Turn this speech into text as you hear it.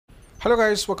Hello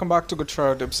guys, welcome back to Good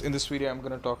Travel Tips. In this video, I'm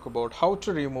going to talk about how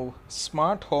to remove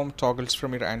smart home toggles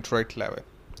from your Android 11.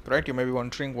 Right, you may be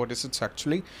wondering what is it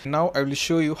actually. Now I will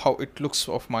show you how it looks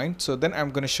of mine. So then I'm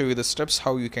going to show you the steps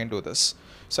how you can do this.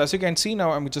 So as you can see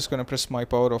now, I'm just going to press my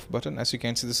power off button. As you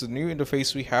can see, this is a new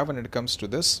interface we have when it comes to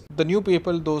this. The new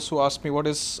people, those who ask me what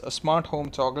is a smart home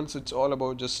toggles, it's all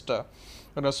about just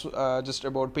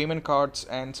about payment cards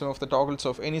and some of the toggles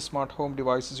of any smart home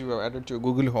devices you have added to your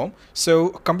Google Home. So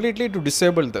completely to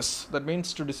disable this, that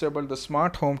means to disable the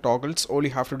smart home toggles, all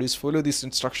you have to do is follow these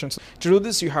instructions. To do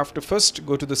this, you have to first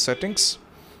go to the settings,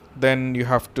 then you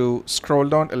have to scroll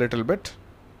down a little bit,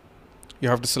 you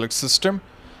have to select system,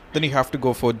 then you have to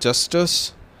go for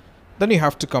gestures, then you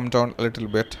have to come down a little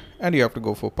bit and you have to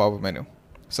go for power menu.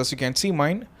 So as you can see,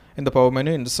 mine in the power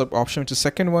menu, in the sub option, which is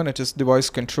second one, it is device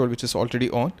control, which is already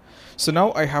on. So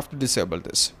now I have to disable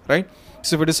this, right?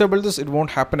 So if I disable this, it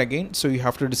won't happen again. So you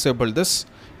have to disable this,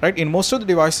 right? In most of the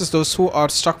devices, those who are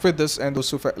stuck with this and those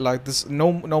who like this,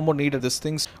 no more need of these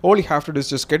things, all you have to do is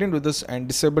just get into this and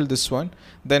disable this one.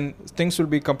 Then things will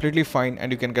be completely fine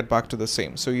and you can get back to the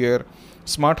same. So your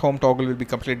smart home toggle will be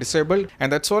completely disabled.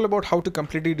 And that's all about how to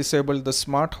completely disable the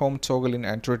smart home toggle in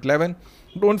Android 11.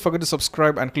 Don't forget to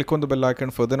subscribe and click on the bell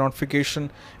icon for the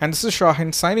notification. And this is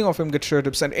Shahin signing off from Good Travel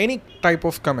Tips. And any type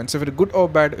of comments, if it is good or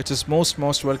bad, which is most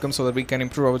welcome so that we can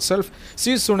improve ourselves.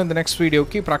 See you soon in the next video.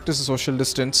 Keep practicing social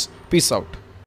distance. Peace out.